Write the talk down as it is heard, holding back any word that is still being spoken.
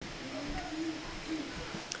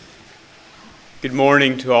Good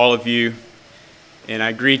morning to all of you, and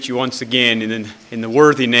I greet you once again in the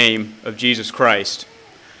worthy name of Jesus Christ,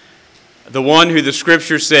 the one who the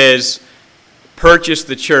Scripture says purchased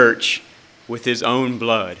the church with his own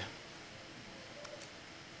blood.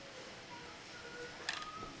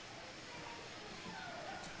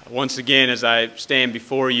 Once again, as I stand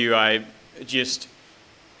before you, I just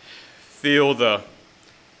feel the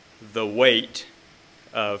weight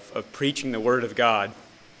of preaching the Word of God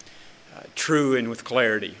true and with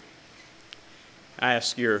clarity. I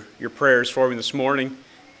ask your prayers for me this morning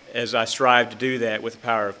as I strive to do that with the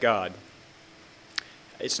power of God.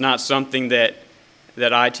 It's not something that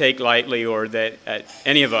I take lightly or that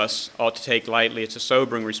any of us ought to take lightly. It's a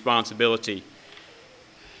sobering responsibility.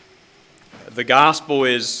 The gospel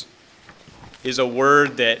is a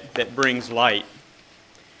word that brings light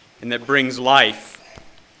and that brings life.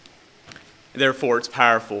 Therefore, it's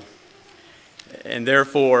powerful. And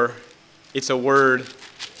therefore, it's a word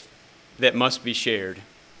that must be shared.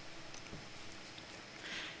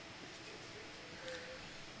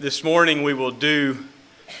 This morning we will do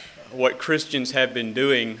what Christians have been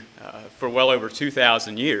doing for well over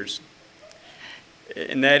 2,000 years.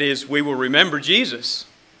 And that is, we will remember Jesus.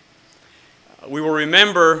 We will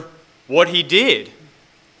remember what he did.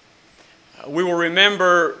 We will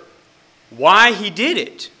remember why he did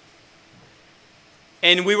it.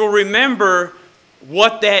 And we will remember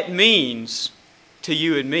what that means to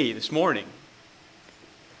you and me this morning.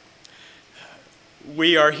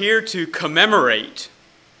 We are here to commemorate.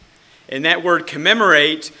 And that word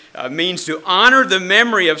commemorate means to honor the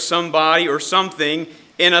memory of somebody or something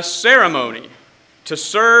in a ceremony, to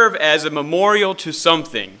serve as a memorial to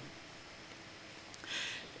something.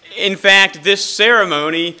 In fact, this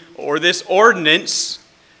ceremony or this ordinance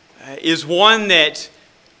is one that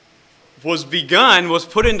was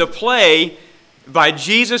put into play by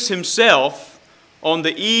Jesus himself on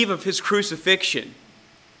the eve of his crucifixion.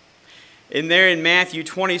 And there in Matthew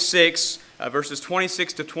 26, verses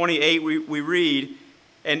 26 to 28, we read,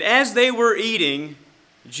 "And as they were eating,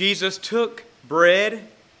 Jesus took bread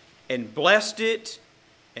and blessed it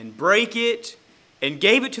and brake it and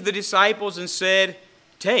gave it to the disciples and said,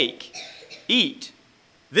 'Take, eat,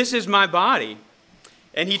 this is my body.'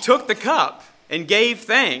 And he took the cup and gave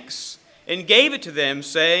thanks and gave it to them,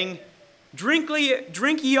 saying, 'Drink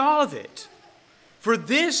ye all of it, for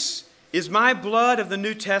this is my blood of the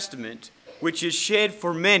New Testament, which is shed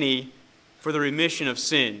for many for the remission of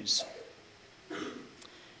sins.'"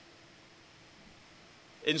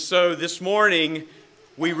 And so this morning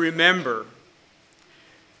we remember,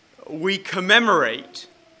 we commemorate,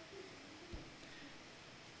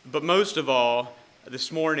 but most of all,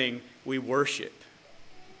 this morning we worship.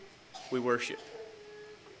 We worship.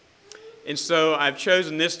 And so I've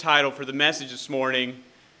chosen this title for the message this morning,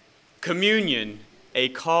 Communion, a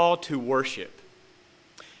Call to Worship.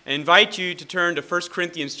 I invite you to turn to 1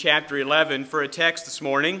 Corinthians chapter 11 for a text this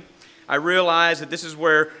morning. I realize that this is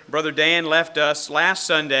where Brother Dan left us last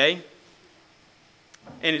Sunday,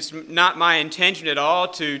 and it's not my intention at all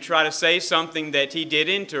to try to say something that he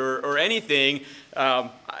didn't or anything.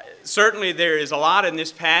 Certainly there is a lot in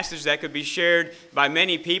this passage that could be shared by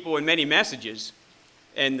many people in many messages.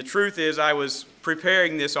 And the truth is, I was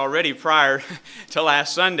preparing this already prior to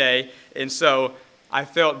last Sunday, and so I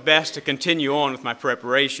felt best to continue on with my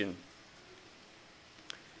preparation.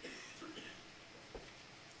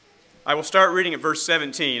 I will start reading at verse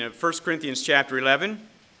 17 of 1 Corinthians chapter 11.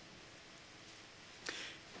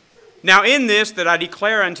 "Now in this that I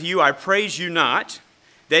declare unto you, I praise you not,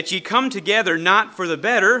 that ye come together not for the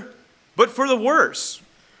better, but for the worse.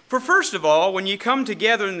 For first of all, when ye come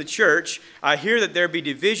together in the church, I hear that there be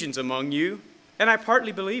divisions among you, and I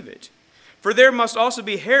partly believe it. For there must also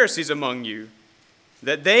be heresies among you,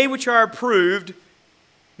 that they which are approved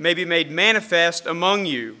may be made manifest among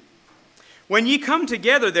you. When ye come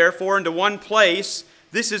together, therefore, into one place,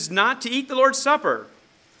 this is not to eat the Lord's Supper.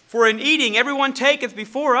 For in eating everyone taketh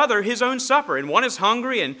before other his own supper, and one is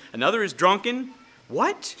hungry, and another is drunken.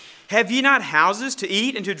 What? Have ye not houses to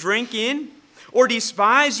eat and to drink in? Or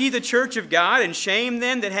despise ye the church of God, and shame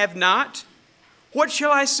them that have not? What shall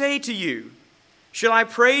I say to you? Shall I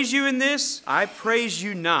praise you in this? I praise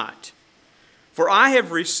you not. For I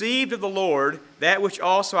have received of the Lord that which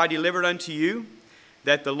also I delivered unto you,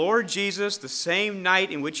 that the Lord Jesus, the same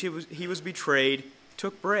night in which he was betrayed,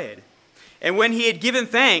 took bread. And when he had given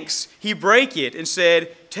thanks, he brake it and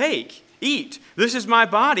said, 'Take, eat, this is my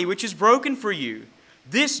body, which is broken for you.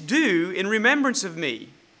 This do in remembrance of me.'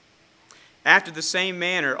 After the same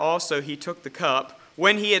manner also he took the cup,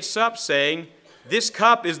 when he had supped, saying, 'This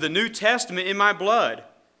cup is the New Testament in my blood.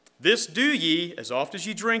 This do ye, as oft as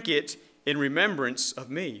ye drink it, in remembrance of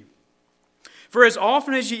me. For as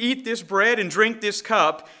often as ye eat this bread and drink this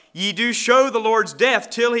cup, ye do show the Lord's death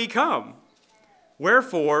till he come.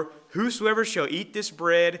 Wherefore, whosoever shall eat this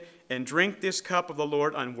bread and drink this cup of the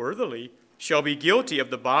Lord unworthily shall be guilty of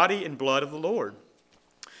the body and blood of the Lord.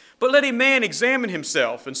 But let a man examine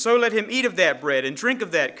himself, and so let him eat of that bread and drink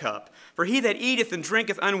of that cup. For he that eateth and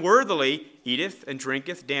drinketh unworthily eateth and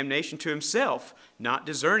drinketh damnation to himself, not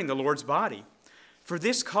discerning the Lord's body. For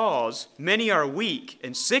this cause many are weak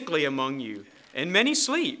and sickly among you, and many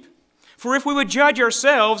sleep. For if we would judge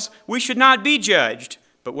ourselves, we should not be judged.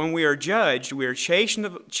 But when we are judged, we are chastened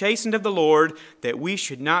of the Lord, that we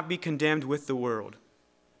should not be condemned with the world.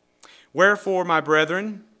 Wherefore, my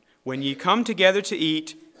brethren, when ye come together to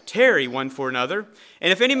eat, tarry one for another.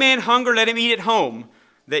 And if any man hunger, let him eat at home,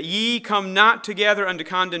 that ye come not together unto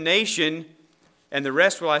condemnation, and the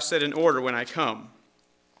rest will I set in order when I come.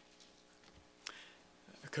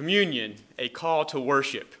 Communion, a call to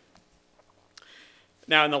worship.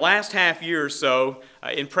 Now, in the last half year or so,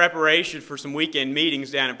 in preparation for some weekend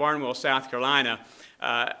meetings down at Barnwell, South Carolina,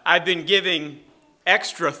 I've been giving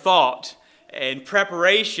extra thought and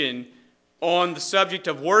preparation on the subject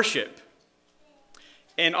of worship.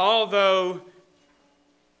 And although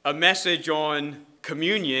a message on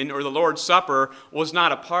communion or the Lord's Supper was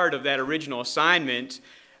not a part of that original assignment,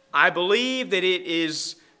 I believe that it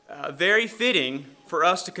is very fitting for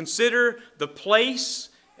us to consider the place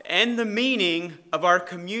and the meaning of our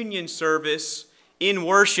communion service in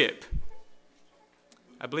worship.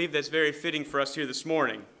 I believe that's very fitting for us here this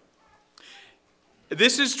morning.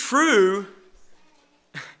 This is true,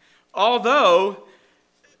 although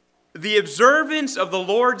the observance of the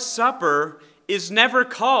Lord's Supper is never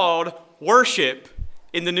called worship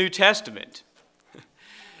in the New Testament.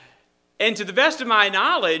 And to the best of my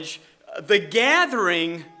knowledge, the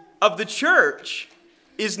gathering of the church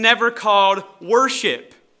is never called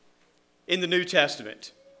worship in the New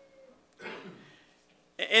Testament.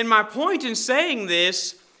 And my point in saying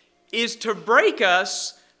this is to break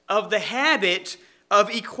us of the habit of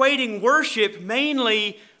equating worship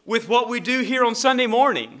mainly with what we do here on Sunday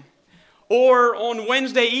morning or on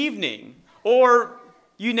Wednesday evening or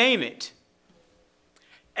you name it,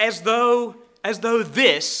 as though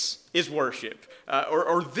this is worship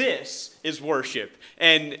or this is worship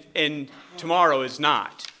and tomorrow is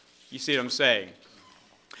not. You see what I'm saying?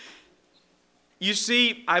 You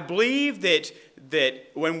see, I believe that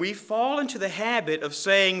when we fall into the habit of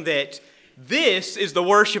saying that this is the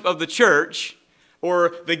worship of the church,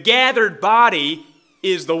 or the gathered body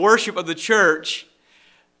is the worship of the church,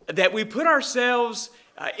 that we put ourselves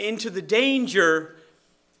into the danger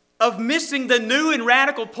of missing the new and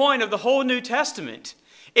radical point of the whole New Testament.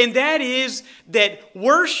 And that is that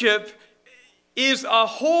worship is a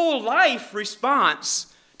whole life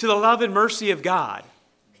response to the love and mercy of God.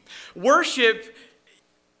 Worship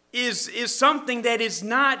is something that is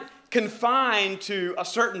not confined to a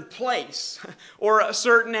certain place or a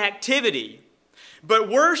certain activity. But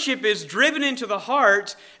worship is driven into the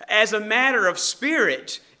heart as a matter of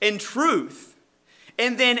spirit and truth.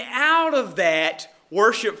 And then out of that,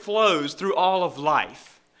 worship flows through all of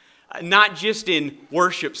life, not just in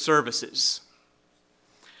worship services.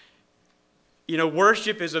 You know,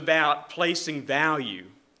 worship is about placing value.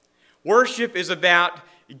 Worship is about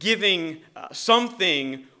giving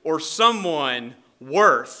something or someone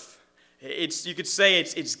worth. You could say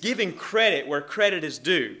it's giving credit where credit is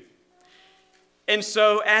due. And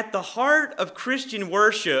so at the heart of Christian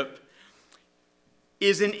worship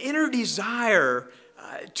is an inner desire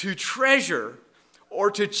to treasure or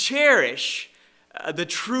to cherish the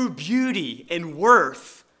true beauty and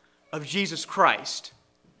worth of Jesus Christ.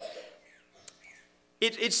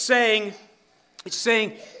 It's saying,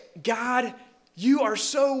 God, you are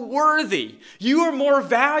so worthy. You are more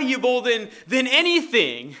valuable than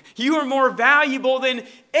anything. You are more valuable than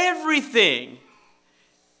everything.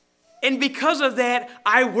 And because of that,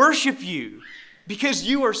 I worship you because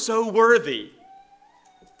you are so worthy.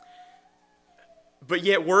 But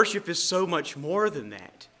yet worship is so much more than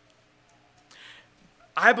that.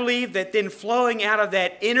 I believe that then flowing out of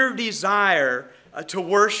that inner desire to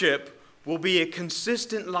worship will be a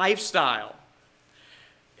consistent lifestyle.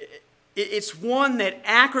 It's one that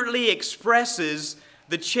accurately expresses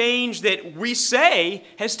the change that we say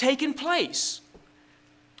has taken place.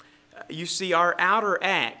 You see, our outer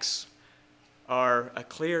acts are a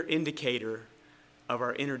clear indicator of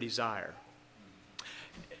our inner desire.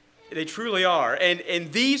 They truly are.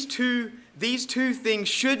 And these two things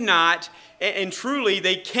should not, and truly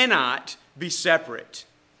they cannot be separate.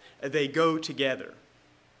 They go together.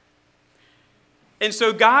 And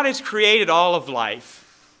so God has created all of life.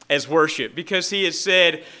 as worship, because he has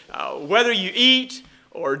said, whether you eat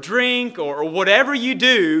or drink or whatever you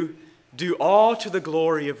do, do all to the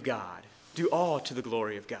glory of God. Do all to the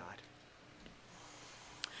glory of God.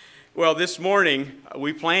 Well, this morning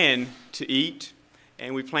we plan to eat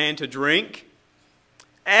and we plan to drink,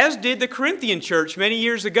 as did the Corinthian church many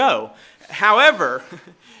years ago. However,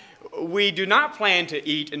 we do not plan to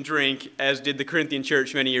eat and drink as did the Corinthian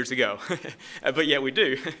church many years ago. But yet we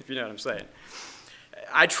do, if you know what I'm saying.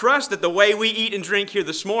 I trust that the way we eat and drink here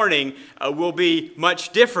this morning will be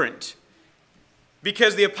much different.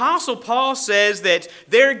 Because the Apostle Paul says that in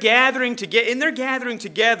their gathering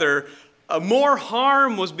together, more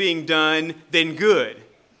harm was being done than good.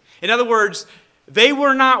 In other words, they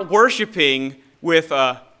were not worshiping with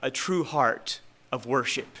a true heart of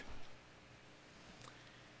worship.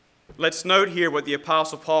 Let's note here what the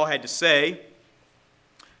Apostle Paul had to say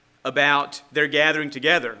about their gathering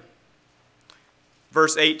together.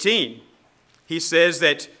 Verse 18, he says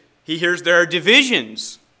that he hears there are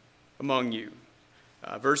divisions among you.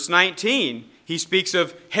 Verse 19, he speaks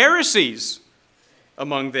of heresies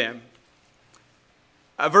among them.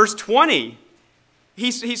 Verse 20,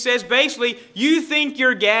 he says basically, you think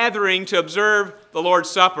you're gathering to observe the Lord's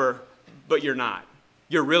Supper, but you're not.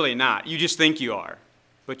 You're really not. You just think you are,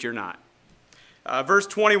 but you're not. Verse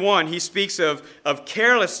 21, he speaks of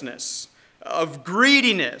carelessness, of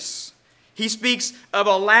greediness. He speaks of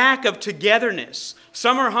a lack of togetherness.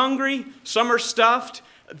 Some are hungry, some are stuffed.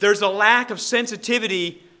 There's a lack of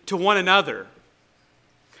sensitivity to one another.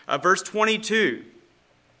 Verse 22,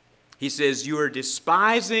 he says, you are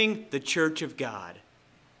despising the church of God,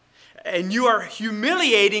 and you are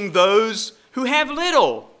humiliating those who have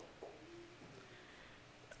little.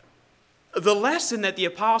 The lesson that the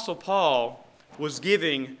Apostle Paul was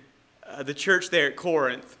giving the church there at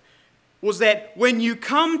Corinth was that when you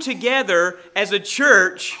come together as a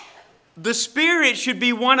church, the spirit should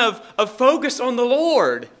be one of focus on the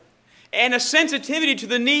Lord and a sensitivity to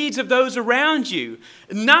the needs of those around you,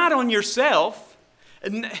 not on yourself.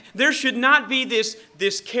 There should not be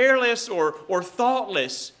this careless or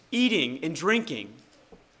thoughtless eating and drinking,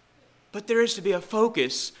 but there is to be a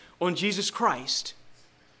focus on Jesus Christ.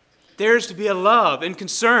 There is to be a love and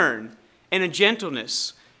concern and a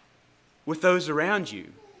gentleness with those around you.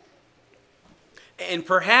 And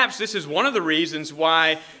perhaps this is one of the reasons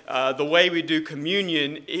why the way we do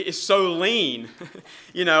communion is so lean.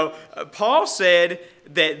 Paul said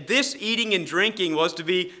that this eating and drinking was to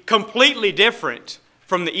be completely different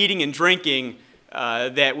from the eating and drinking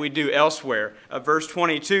that we do elsewhere. Verse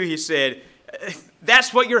 22, he said,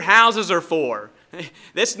 that's what your houses are for.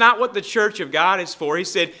 That's not what the church of God is for. He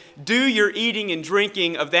said, do your eating and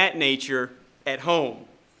drinking of that nature at home.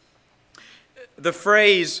 The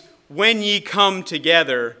phrase, when ye come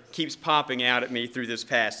together, keeps popping out at me through this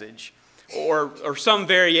passage, or some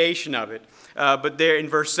variation of it. But there in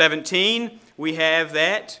verse 17, we have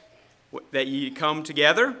that ye come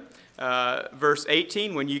together. Verse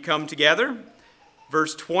 18, when ye come together.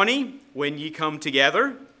 Verse 20, when ye come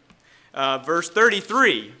together. Verse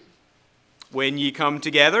 33, when ye come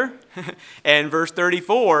together. And verse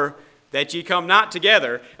 34, that ye come not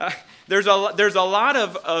together. There's a lot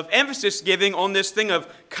of emphasis giving on this thing of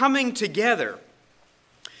coming together.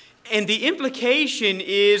 And the implication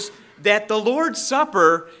is that the Lord's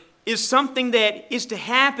Supper is something that is to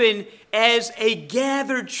happen as a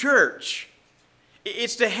gathered church.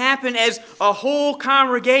 It's to happen as a whole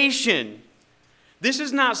congregation. This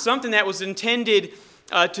is not something that was intended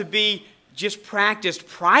to be just practiced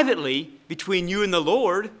privately between you and the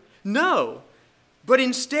Lord. No. But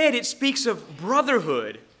instead, it speaks of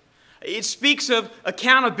brotherhood. It speaks of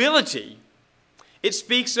accountability. It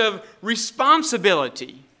speaks of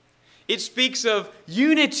responsibility. It speaks of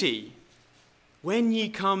unity. When ye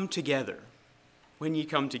come together. When ye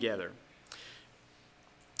come together.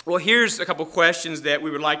 Well, here's a couple questions that we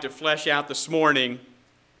would like to flesh out this morning.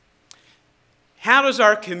 How does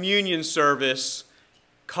our communion service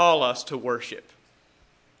call us to worship?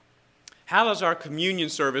 How does our communion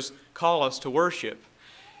service call us to worship?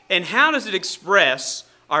 And how does it express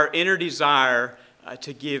our inner desire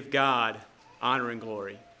to give God honor and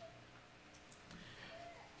glory?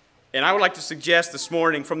 And I would like to suggest this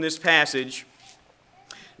morning from this passage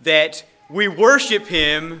that we worship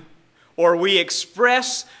Him, or we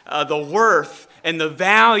express the worth and the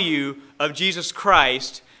value of Jesus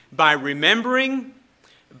Christ by remembering,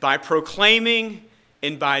 by proclaiming,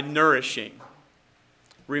 and by nourishing.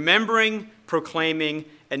 Remembering, proclaiming,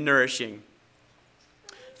 and nourishing.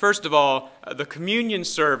 First of all, the communion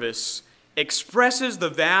service expresses the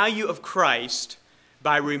value of Christ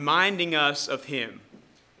by reminding us of Him.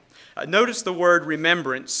 Notice the word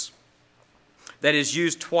remembrance that is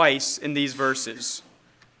used twice in these verses.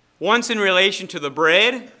 Once in relation to the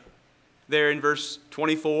bread, there in verse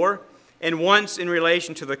 24, and once in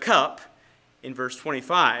relation to the cup in verse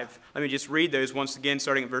 25. Let me just read those once again,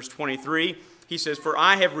 starting at verse 23. He says, "For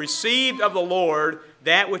I have received of the Lord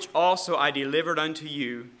that which also I delivered unto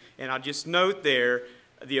you." And I'll just note there,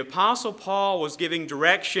 the Apostle Paul was giving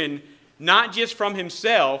direction not just from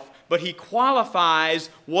himself, but he qualifies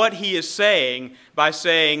what he is saying by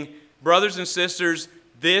saying, brothers and sisters,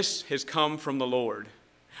 this has come from the Lord.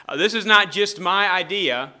 This is not just my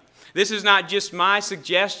idea. This is not just my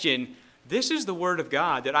suggestion. This is the Word of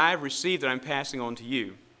God that I have received that I'm passing on to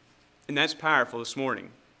you. And that's powerful this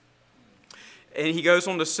morning. And he goes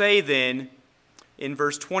on to say then, in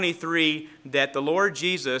verse 23, that the Lord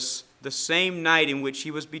Jesus, the same night in which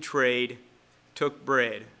he was betrayed, took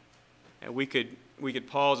bread. And we could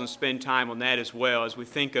pause and spend time on that as well as we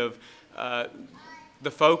think of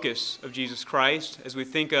the focus of Jesus Christ, as we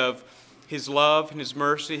think of his love and his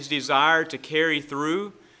mercy, his desire to carry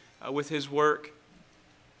through with his work.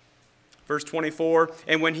 Verse 24,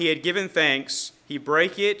 "And when he had given thanks, he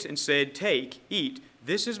brake it and said, Take, eat.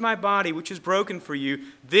 This is my body which is broken for you.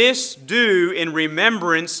 This do in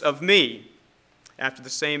remembrance of me. After the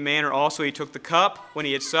same manner also he took the cup when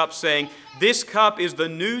he had supped, saying, This cup is the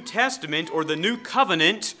New Testament," or the New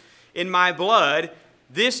Covenant, "in my blood.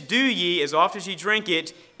 This do ye, as oft as ye drink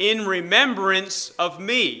it, in remembrance of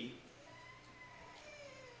me."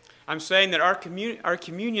 I'm saying that our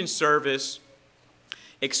communion service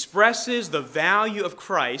expresses the value of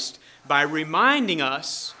Christ by reminding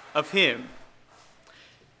us of him.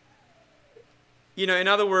 In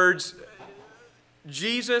other words,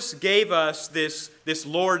 Jesus gave us this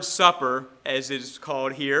Lord's Supper, as it is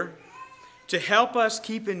called here, to help us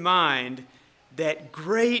keep in mind that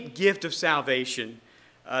great gift of salvation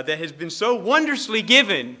that has been so wondrously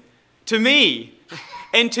given to me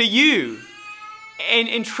and to you.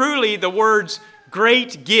 And truly, the words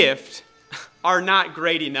great gift are not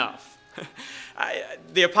great enough.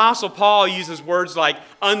 The Apostle Paul uses words like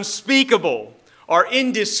unspeakable or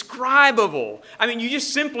indescribable. I mean, you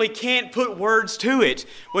just simply can't put words to it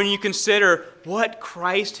when you consider what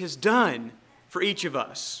Christ has done for each of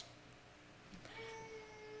us.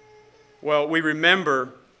 Well, we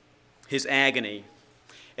remember his agony.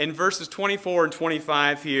 In verses 24 and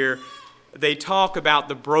 25 here, they talk about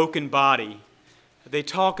the broken body. They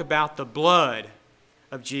talk about the blood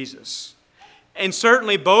of Jesus. And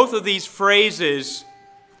certainly both of these phrases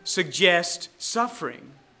suggest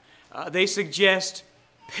suffering. They suggest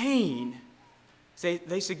pain.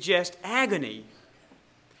 They suggest agony.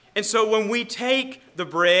 And so when we take the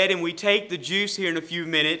bread and we take the juice here in a few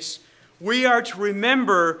minutes, we are to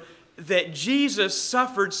remember that Jesus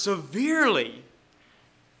suffered severely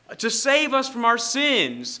to save us from our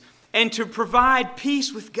sins and to provide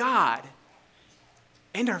peace with God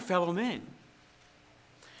and our fellow men.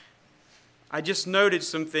 I just noted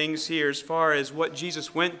some things here as far as what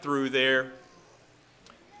Jesus went through there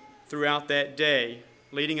throughout that day,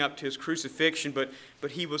 leading up to his crucifixion,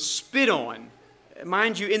 but he was spit on,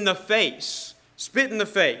 mind you, in the face, spit in the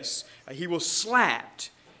face. He was slapped,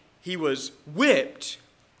 he was whipped,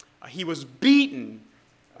 he was beaten,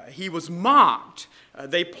 he was mocked.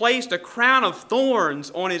 They placed a crown of thorns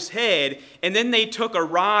on his head, and then they took a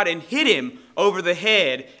rod and hit him over the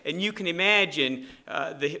head. And you can imagine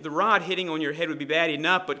the rod hitting on your head would be bad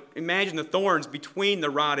enough, but imagine the thorns between the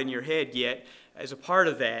rod and your head yet as a part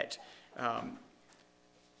of that.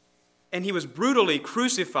 And he was brutally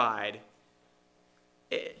crucified.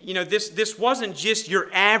 This wasn't just your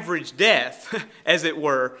average death, as it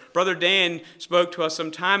were. Brother Dan spoke to us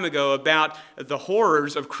some time ago about the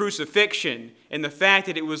horrors of crucifixion and the fact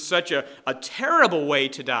that it was such a terrible way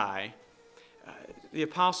to die. The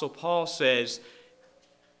Apostle Paul says,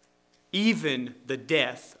 even the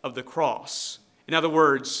death of the cross. In other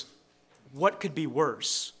words, what could be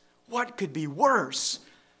worse? What could be worse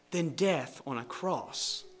than death on a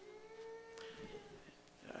cross?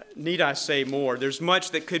 Need I say more? There's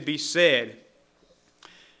much that could be said.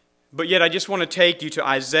 But yet I just want to take you to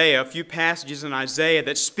Isaiah, a few passages in Isaiah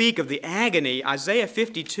that speak of the agony. Isaiah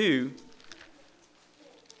 52,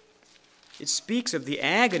 it speaks of the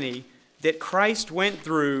agony that Christ went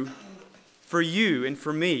through for you and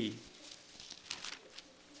for me.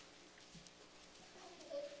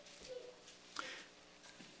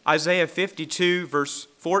 Isaiah 52, verse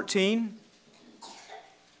 14.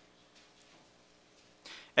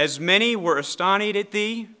 As many were astonished at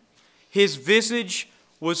thee, his visage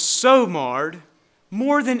was so marred,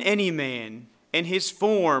 more than any man, and his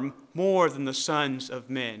form more than the sons of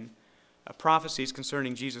men. prophecies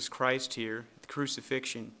concerning Jesus Christ here, the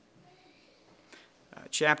crucifixion.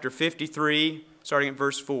 Chapter 53, starting at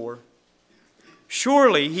verse 4.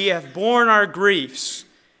 Surely he hath borne our griefs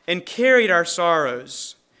and carried our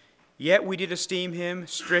sorrows. Yet we did esteem him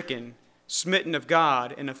stricken, smitten of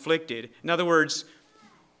God, and afflicted. In other words,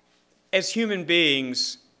 as human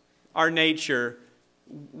beings, our nature,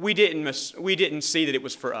 we didn't see that it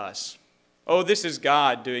was for us. Oh, this is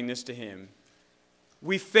God doing this to him.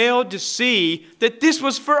 We failed to see that this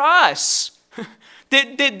was for us.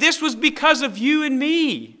 that this was because of you and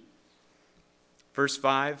me. Verse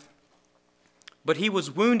 5. But he was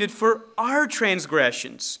wounded for our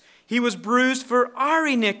transgressions. He was bruised for our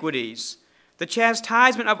iniquities. The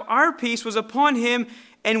chastisement of our peace was upon him,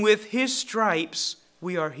 and with his stripes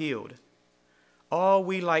we are healed. All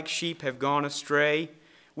we like sheep have gone astray.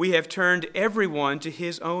 We have turned everyone to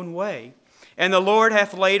his own way. And the Lord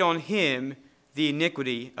hath laid on him the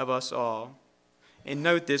iniquity of us all. And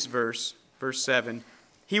note this verse, verse 7.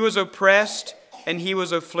 He was oppressed and he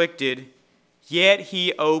was afflicted, yet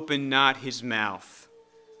he opened not his mouth.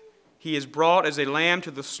 He is brought as a lamb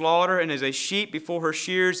to the slaughter, and as a sheep before her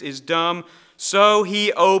shears is dumb, so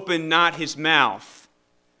he opened not his mouth.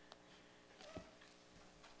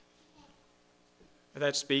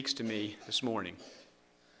 That speaks to me this morning.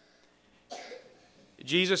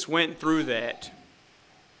 Jesus went through that,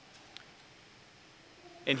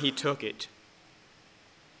 and he took it.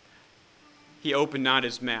 He opened not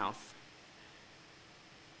his mouth.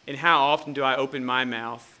 And how often do I open my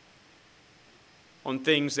mouth on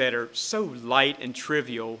things that are so light and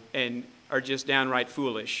trivial and are just downright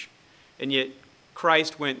foolish? And yet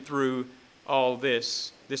Christ went through all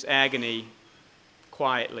this agony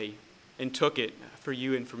quietly and took it for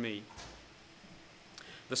you and for me.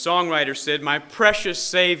 The songwriter said, "My precious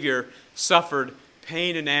Savior suffered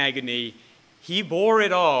pain and agony. He bore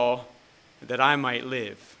it all that I might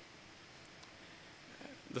live."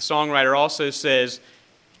 The songwriter also says,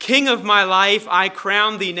 "King of my life, I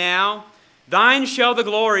crown thee now. Thine shall the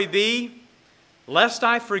glory be. Lest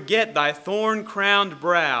I forget thy thorn-crowned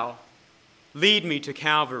brow, lead me to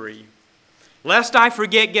Calvary. Lest I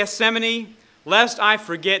forget Gethsemane, lest I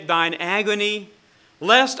forget thine agony,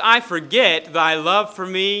 lest I forget thy love for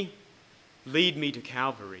me, lead me to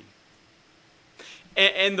Calvary."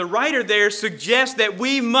 And the writer there suggests that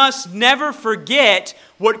we must never forget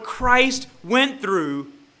what Christ went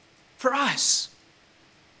through for us.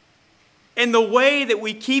 And the way that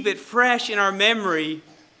we keep it fresh in our memory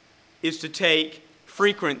is to take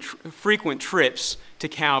frequent trips to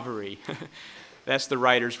Calvary. That's the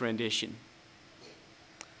writer's rendition.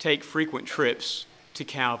 Take frequent trips to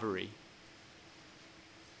Calvary.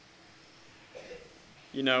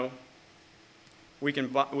 You know, we can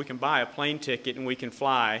buy a plane ticket and we can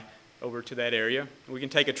fly over to that area. We can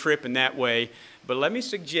take a trip in that way. But let me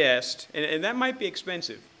suggest, and that might be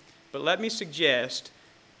expensive, but let me suggest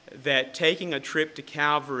that taking a trip to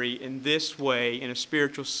Calvary in this way, in a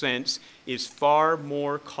spiritual sense, is far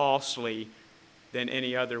more costly than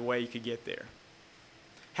any other way you could get there.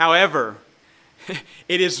 However,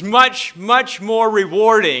 it is much, much more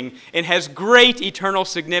rewarding and has great eternal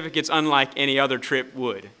significance, unlike any other trip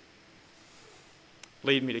would.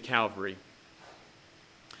 Lead me to Calvary.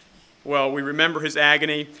 Well, we remember his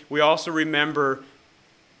agony. We also remember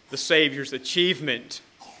the Savior's achievement.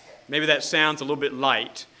 Maybe that sounds a little bit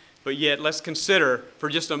light, but yet let's consider for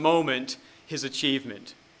just a moment his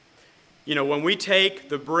achievement. You know, when we take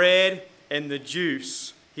the bread and the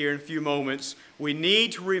juice here in a few moments, we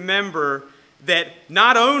need to remember that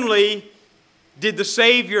not only did the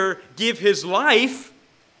Savior give his life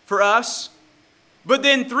for us, but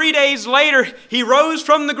then 3 days later, he rose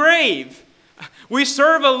from the grave. We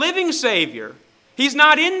serve a living Savior. He's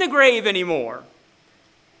not in the grave anymore.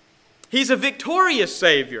 He's a victorious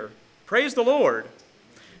Savior. Praise the Lord.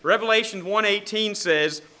 Revelation 1:18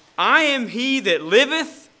 says, "I am he that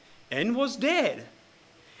liveth and was dead.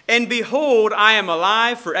 And behold, I am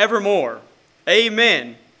alive forevermore.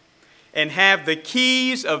 Amen. And have the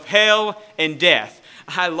keys of hell and death."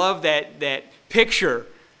 I love that picture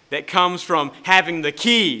that comes from having the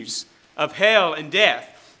keys of hell and death.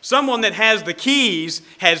 Someone that has the keys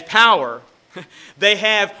has power. They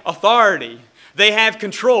have authority. They have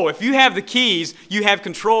control. If you have the keys, you have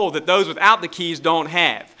control that those without the keys don't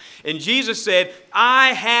have. And Jesus said,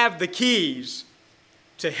 "I have the keys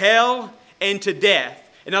to hell and to death."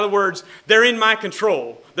 In other words, they're in my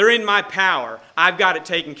control. They're in my power. I've got it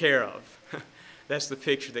taken care of. That's the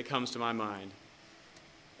picture that comes to my mind.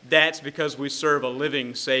 That's because we serve a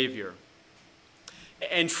living Savior.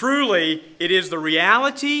 And truly, it is the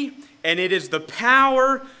reality and it is the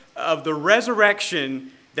power of the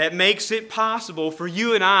resurrection that makes it possible for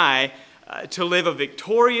you and I to live a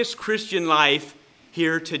victorious Christian life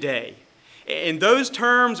here today. And those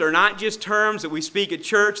terms are not just terms that we speak at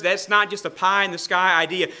church. That's not just a pie-in-the-sky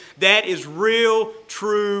idea. That is real,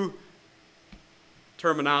 true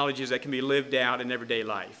terminologies that can be lived out in everyday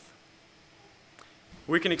life.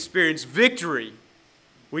 We can experience victory.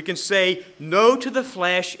 We can say no to the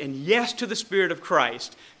flesh and yes to the Spirit of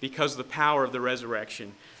Christ because of the power of the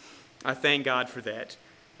resurrection. I thank God for that.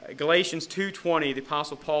 Galatians 2:20, the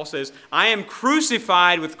Apostle Paul says, I am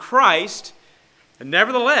crucified with Christ, and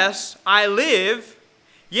nevertheless I live,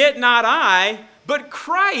 yet not I, but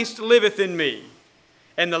Christ liveth in me.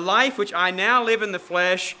 And the life which I now live in the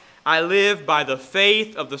flesh, I live by the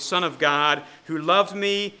faith of the Son of God, who loved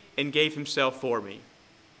me and gave himself for me.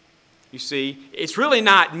 You see, it's really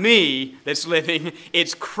not me that's living,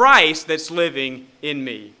 it's Christ that's living in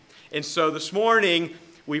me. And so this morning,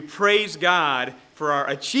 we praise God for our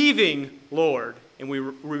achieving Lord, and we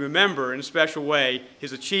remember in a special way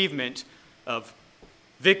his achievement of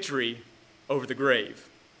victory over the grave.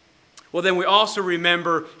 Well, then we also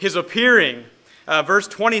remember his appearing. Verse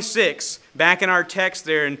 26, back in our text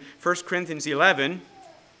there in 1 Corinthians 11,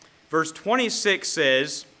 verse 26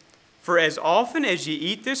 says, For as often as ye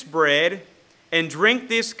eat this bread and drink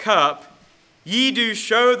this cup, ye do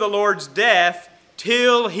show the Lord's death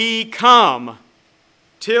till he come.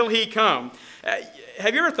 Till he come.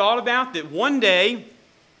 Have you ever thought about that one day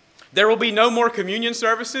there will be no more communion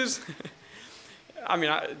services? I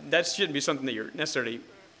mean, that shouldn't be something that you're necessarily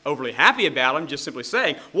overly happy about. I'm just simply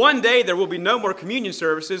saying, one day there will be no more communion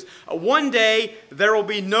services. One day there will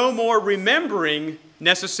be no more remembering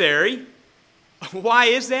necessary. Why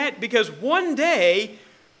is that? Because one day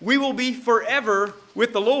we will be forever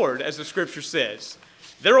with the Lord, as the Scripture says.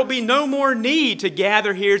 There will be no more need to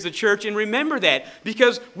gather here as a church and remember that,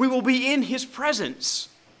 because we will be in his presence.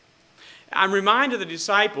 I'm reminded of the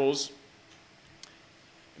disciples.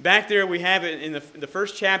 Back there we have it in the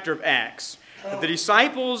first chapter of Acts. The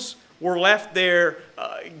disciples were left there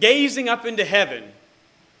gazing up into heaven.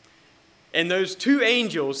 And those two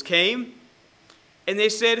angels came and they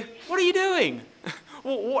said, What are you doing?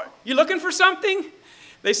 You looking for something?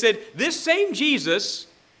 They said, This same Jesus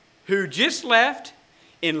who just left,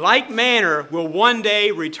 in like manner will one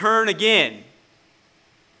day return again.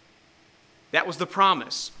 That was the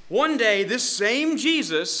promise. One day this same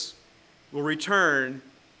Jesus will return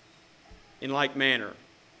in like manner.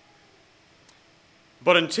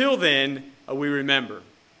 But until then, we remember.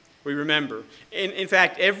 We remember. In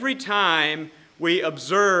fact, every time we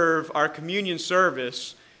observe our communion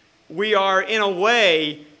service, we are in a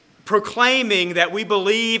way proclaiming that we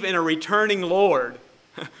believe in a returning Lord.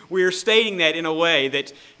 We are stating that in a way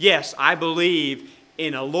that, yes, I believe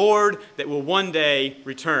in a Lord that will one day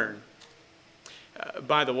return.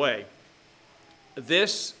 By the way,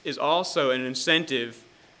 this is also an incentive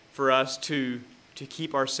for us to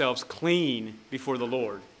keep ourselves clean before the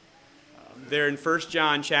Lord. There in 1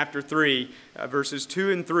 John chapter 3, verses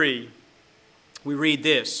 2 and 3, we read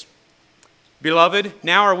this. Beloved,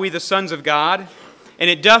 now are we the sons of God, and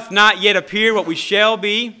it doth not yet appear what we shall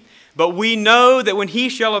be, but we know that when he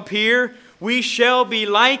shall appear, we shall be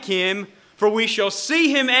like him, for we shall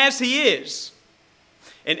see him as he is.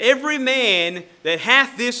 And every man that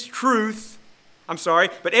hath this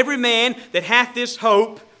every man that hath this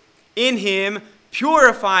hope in him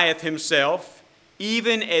purifieth himself,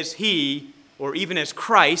 even as he, or even as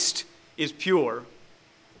Christ, is pure.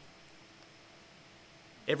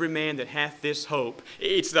 Every man that hath this hope.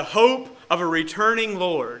 It's the hope of a returning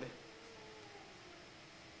Lord.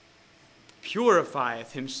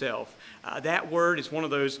 Purifieth himself. That word is one of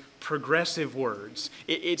those progressive words.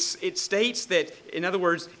 It states that, in other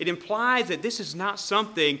words, it implies that this is not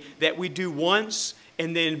something that we do once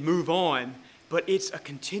and then move on, but it's a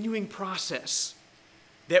continuing process.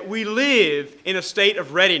 That we live in a state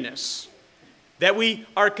of readiness. That we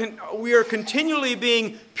are continually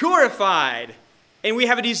being purified, and we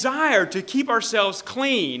have a desire to keep ourselves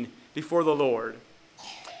clean before the Lord.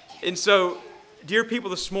 And so, dear people,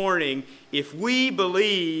 this morning, if we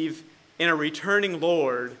believe in a returning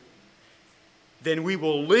Lord, then we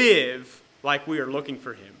will live like we are looking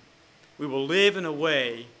for him. We will live in a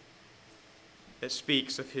way that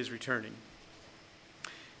speaks of his returning.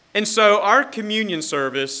 And so our communion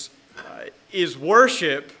service is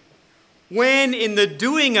worship when in the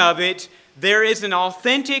doing of it there is an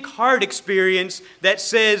authentic heart experience that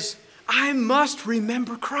says, I must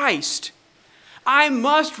remember Christ. I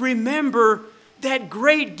must remember that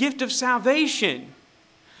great gift of salvation.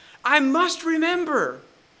 I must remember.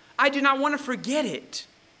 I do not want to forget it.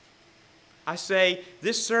 I say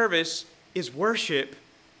this service is worship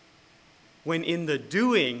when in the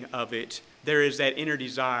doing of it, there is that inner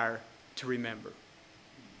desire to remember.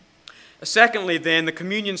 Secondly, then, the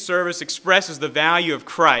communion service expresses the value of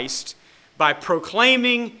Christ by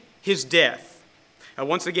proclaiming his death.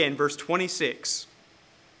 Once again, verse 26.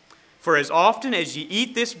 For as often as ye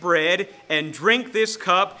eat this bread and drink this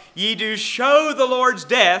cup, ye do show the Lord's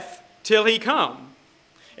death till he come.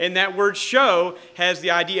 And that word show has the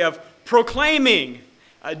idea of proclaiming,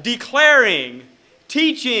 declaring,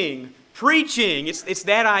 teaching, preaching. It's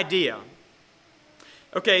that idea.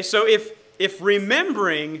 Okay, so if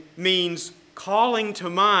remembering means calling to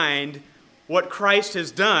mind what Christ has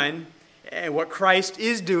done, and what Christ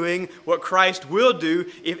is doing, what Christ will do,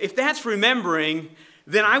 if that's remembering,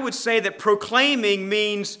 then I would say that proclaiming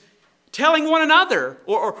means telling one another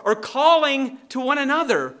or calling to one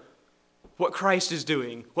another what Christ is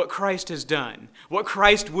doing, what Christ has done, what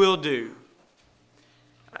Christ will do.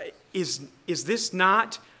 Is this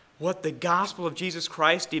not what the gospel of Jesus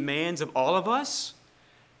Christ demands of all of us?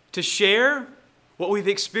 To share what we've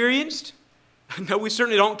experienced? No, we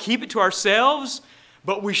certainly don't keep it to ourselves,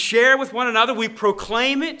 but we share with one another, we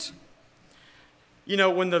proclaim it. You know,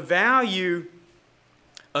 when the value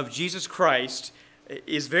of Jesus Christ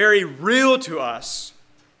is very real to us,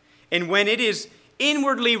 and when it is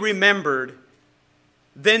inwardly remembered,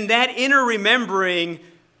 then that inner remembering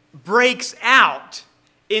breaks out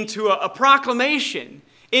into a proclamation,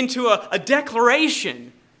 into a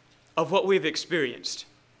declaration of what we've experienced.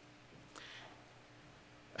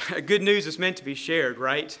 Good news is meant to be shared,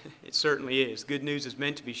 right? It certainly is. Good news is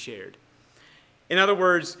meant to be shared. In other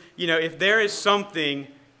words, you know, if there is something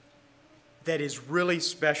that is really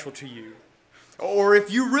special to you, or if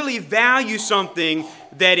you really value something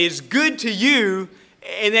that is good to you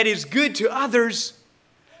and that is good to others,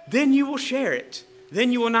 then you will share it.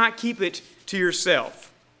 Then you will not keep it to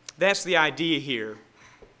yourself. That's the idea here.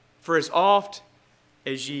 For as oft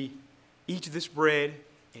as ye eat this bread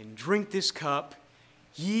and drink this cup,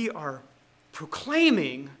 ye are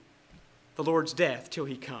proclaiming the Lord's death till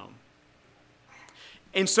he come.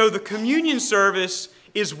 And so the communion service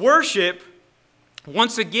is worship,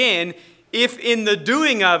 once again, if in the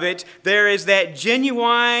doing of it there is that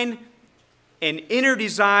genuine and inner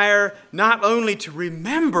desire not only to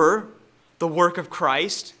remember the work of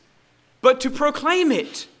Christ, but to proclaim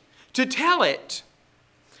it, to tell it.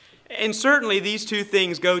 And certainly these two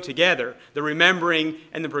things go together, the remembering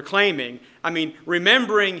and the proclaiming. I mean,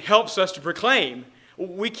 remembering helps us to proclaim.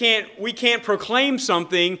 We can't proclaim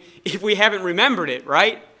something if we haven't remembered it,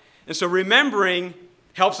 right? And so remembering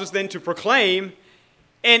helps us then to proclaim,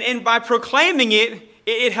 and by proclaiming it,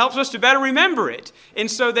 it helps us to better remember it. And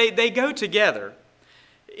so they go together.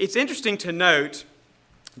 It's interesting to note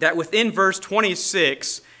that within verse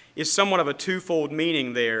 26 is somewhat of a twofold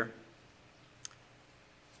meaning there.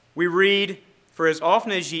 We read, for as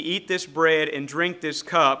often as ye eat this bread and drink this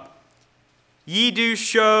cup, ye do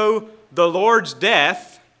show the Lord's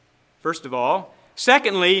death, first of all.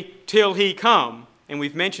 Secondly, till he come. And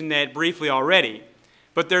we've mentioned that briefly already.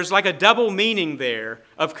 But there's like a double meaning there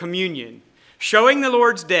of communion. Showing the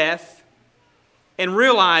Lord's death and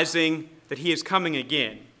realizing that he is coming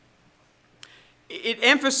again. It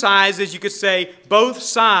emphasizes, you could say, both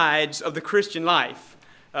sides of the Christian life.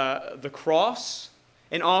 The cross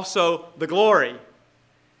and also the glory.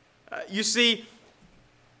 You see,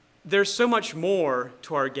 there's so much more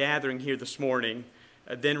to our gathering here this morning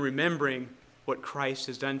than remembering what Christ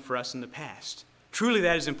has done for us in the past. Truly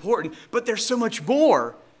that is important, but there's so much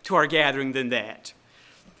more to our gathering than that.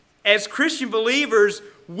 As Christian believers,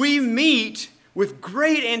 we meet with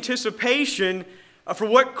great anticipation for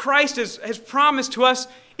what Christ has promised to us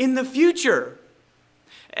in the future.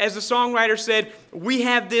 As the songwriter said, we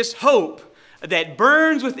have this hope that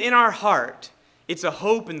burns within our heart. It's a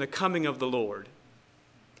hope in the coming of the Lord.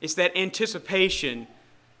 It's that anticipation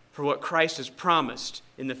for what Christ has promised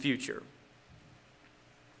in the future.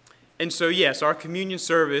 And so, yes, our communion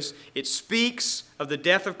service, it speaks of the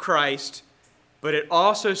death of Christ, but it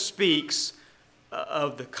also speaks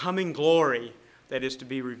of the coming glory that is to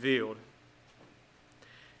be revealed.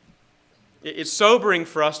 It's sobering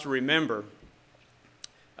for us to remember,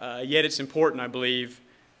 yet it's important, I believe,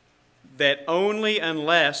 that only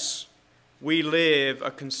unless we live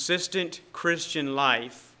a consistent Christian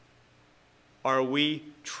life are we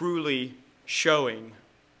truly showing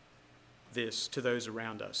this to those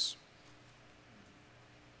around us.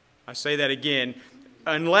 I say that again.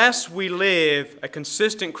 Unless we live a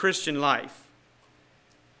consistent Christian life,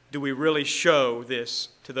 do we really show this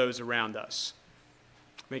to those around us?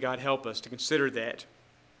 May God help us to consider that.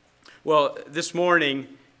 Well, this morning,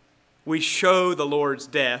 we show the Lord's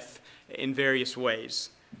death in various ways.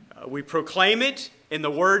 We proclaim it in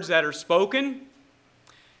the words that are spoken.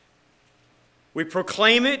 We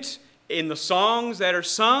proclaim it in the songs that are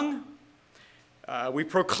sung. We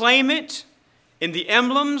proclaim it in the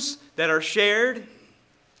emblems that are shared.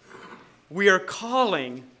 We are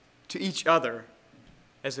calling to each other,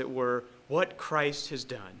 as it were, what Christ has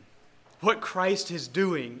done, what Christ is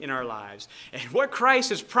doing in our lives, and what Christ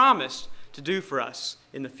has promised to do for us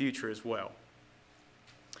in the future as well.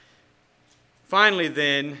 Finally,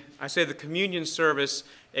 then, I say the communion service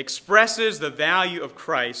expresses the value of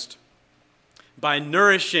Christ by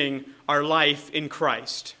nourishing our life in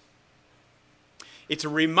Christ. It's a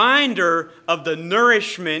reminder of the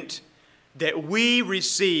nourishment that we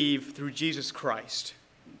receive through Jesus Christ.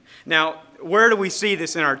 Now, where do we see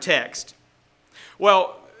this in our text?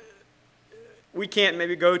 Well, we can't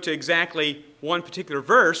maybe go to exactly one particular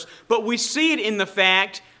verse, but we see it in the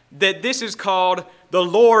fact that this is called the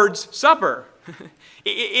Lord's Supper.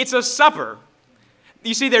 It's a supper.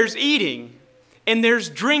 You see, there's eating and there's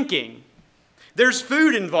drinking. There's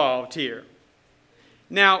food involved here.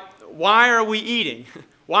 Now, why are we eating?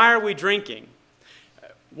 Why are we drinking?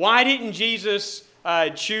 Why didn't Jesus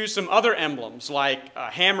choose some other emblems like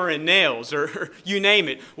hammer and nails or you name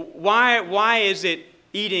it? Why is it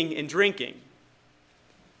eating and drinking?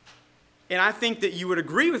 And I think that you would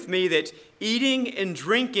agree with me that eating and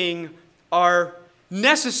drinking are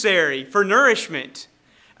necessary for nourishment.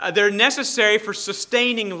 They're necessary for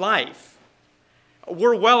sustaining life.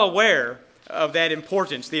 We're well aware of that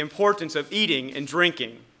importance, the importance of eating and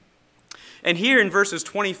drinking. And here in verses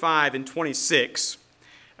 25 and 26,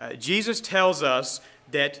 Jesus tells us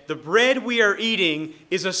that the bread we are eating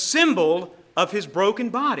is a symbol of his broken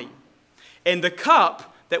body. And the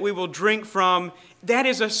cup that we will drink from, that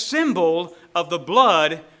is a symbol of the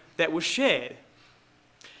blood that was shed.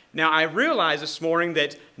 Now, I realize this morning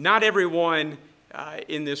that not everyone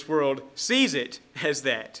in this world sees it as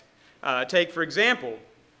that. Take, for example,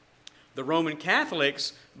 the Roman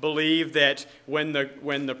Catholics believe that when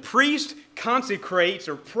the priest consecrates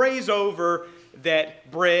or prays over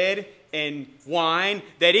that bread and wine,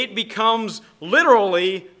 that it becomes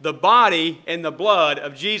literally the body and the blood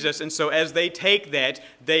of Jesus. And so as they take that,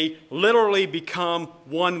 they literally become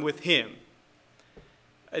one with him.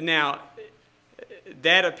 Now,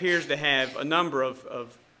 that appears to have a number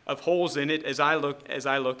of holes in it as I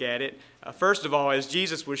look at it. First of all, as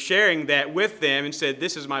Jesus was sharing that with them and said,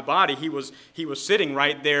 "This is my body," he was sitting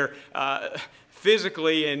right there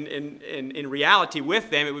physically and in reality with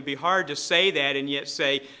them. It would be hard to say that and yet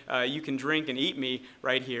say, "You can drink and eat me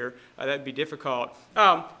right here." That'd be difficult.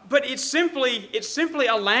 But it's simply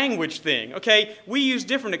a language thing. Okay, we use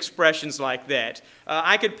different expressions like that.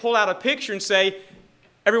 I could pull out a picture and say,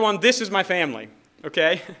 "Everyone, this is my family."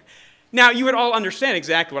 Okay. Now, you would all understand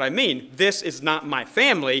exactly what I mean. This is not my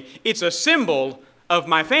family. It's a symbol of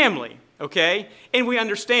my family, okay? And we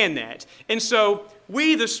understand that. And so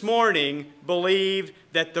we this morning believe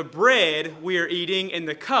that the bread we are eating and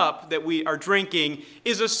the cup that we are drinking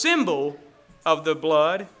is a symbol of the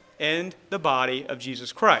blood and the body of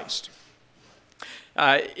Jesus Christ.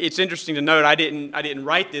 It's interesting to note, I didn't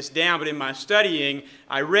write this down, but in my studying,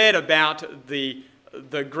 I read about the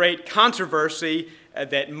great controversy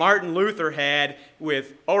that Martin Luther had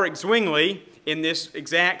with Ulrich Zwingli in this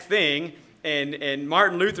exact thing. And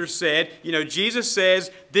Martin Luther said, Jesus says,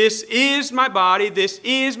 "This is my body, this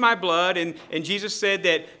is my blood." And Jesus said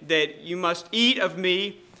that you must eat of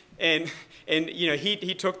me. And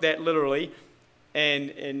he took that literally.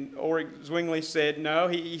 And Ulrich Zwingli said, no,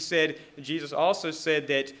 he said, Jesus also said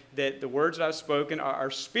that the words that I've spoken are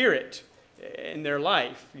spirit in their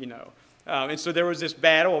life, And so there was this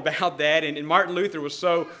battle about that, and Martin Luther was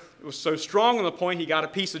so strong on the point, he got a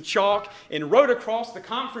piece of chalk and wrote across the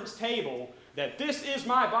conference table that "this is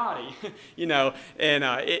my body," and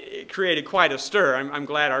it created quite a stir. I'm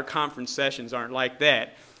glad our conference sessions aren't like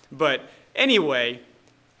that. But anyway,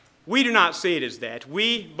 we do not see it as that.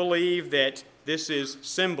 We believe that this is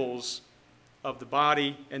symbols of the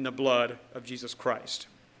body and the blood of Jesus Christ.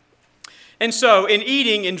 And so in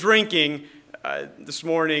eating and drinking, this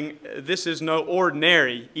morning, this is no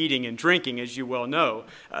ordinary eating and drinking, as you well know.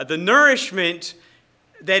 The nourishment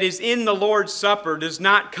that is in the Lord's Supper does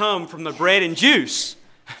not come from the bread and juice.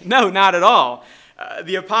 No, not at all.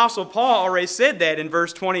 The Apostle Paul already said that in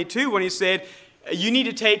verse 22 when he said, you need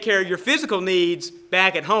to take care of your physical needs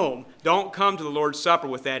back at home. Don't come to the Lord's Supper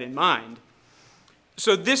with that in mind.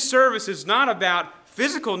 So this service is not about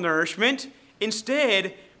physical nourishment.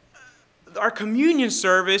 Instead, our communion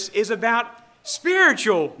service is about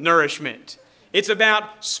spiritual nourishment. It's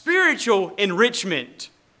about spiritual enrichment.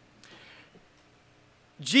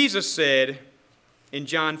 Jesus said, in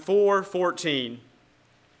John 4:14,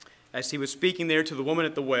 as he was speaking there to the woman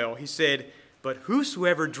at the well, he said, "But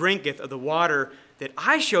whosoever drinketh of the water that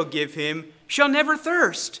I shall give him shall never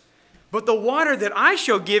thirst. But the water that I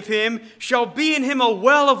shall give him shall be in him a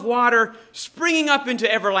well of water springing up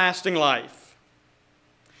into everlasting life."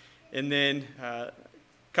 And then a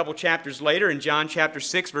couple chapters later, in John chapter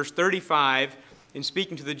 6, verse 35, in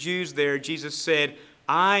speaking to the Jews there, Jesus said,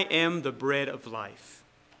 "I am the bread of life.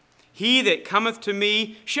 He that cometh to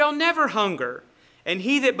me shall never hunger, and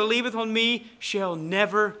he that believeth on me shall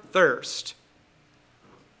never thirst."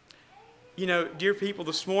 You know, dear people,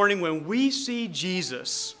 this morning when we see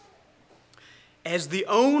Jesus as the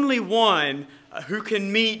only one who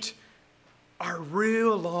can meet our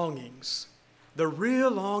real longings, the real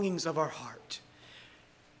longings of our heart,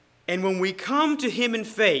 and when we come to him in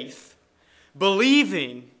faith,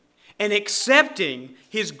 believing and accepting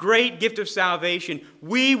his great gift of salvation,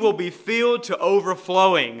 we will be filled to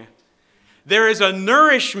overflowing. There is a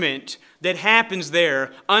nourishment that happens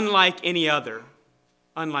there unlike any other.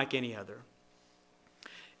 Unlike any other.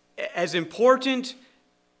 As important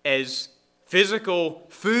as physical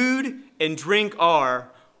food and drink are,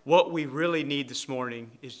 what we really need this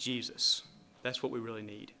morning is Jesus. That's what we really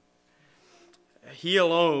need. He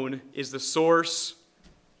alone is the source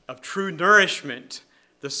of true nourishment,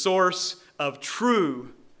 the source of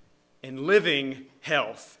true and living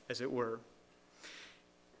health, as it were.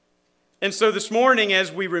 And so this morning,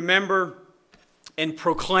 as we remember and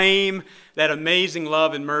proclaim that amazing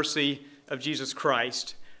love and mercy of Jesus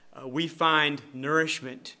Christ, we find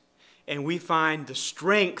nourishment and we find the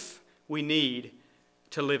strength we need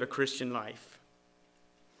to live a Christian life.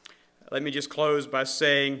 Let me just close by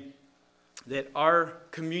saying that our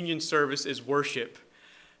communion service is worship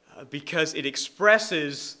because it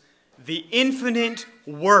expresses the infinite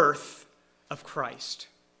worth of Christ.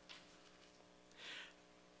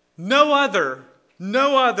 No other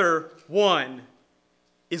one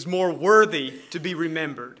is more worthy to be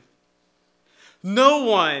remembered. No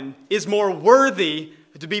one is more worthy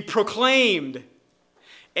to be proclaimed.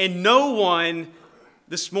 And no one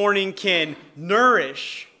this morning can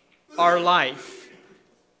nourish our life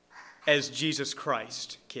as Jesus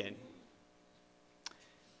Christ can.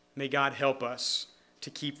 May God help us to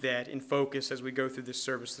keep that in focus as we go through this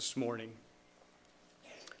service this morning.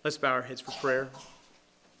 Let's bow our heads for prayer.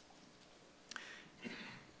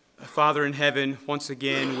 Father in heaven, once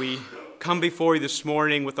again we come before you this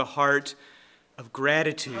morning with a heart of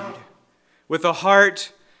gratitude, with a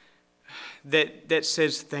heart that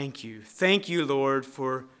says thank you. Thank you, Lord,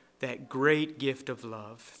 for that great gift of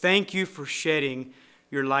love. Thank you for shedding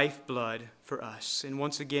your lifeblood for us. And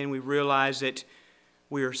once again we realize that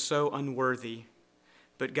we are so unworthy.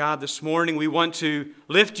 But God, this morning we want to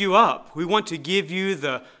lift you up. We want to give you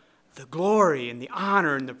the glory and the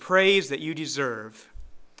honor and the praise that you deserve.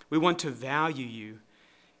 We want to value you.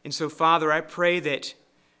 And so, Father, I pray that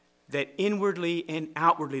inwardly and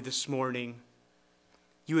outwardly this morning,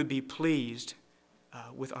 you would be pleased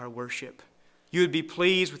with our worship. You would be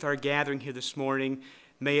pleased with our gathering here this morning.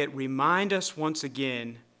 May it remind us once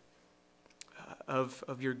again of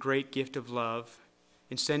your great gift of love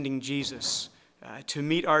in sending Jesus to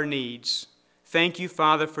meet our needs. Thank you,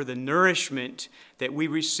 Father, for the nourishment that we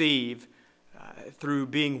receive through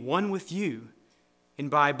being one with you and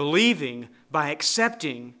by believing, by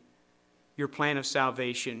accepting your plan of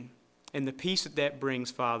salvation and the peace that brings,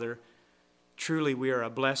 Father. Truly, we are a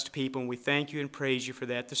blessed people, and we thank you and praise you for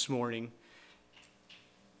that this morning.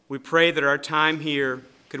 We pray that our time here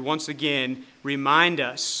could once again remind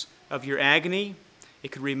us of your agony.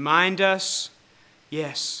 It could remind us,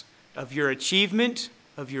 yes, of your achievement,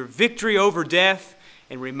 of your victory over death,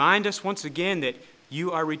 and remind us once again that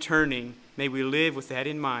you are returning. May we live with that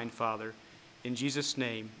in mind, Father. In Jesus'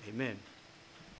 name, amen.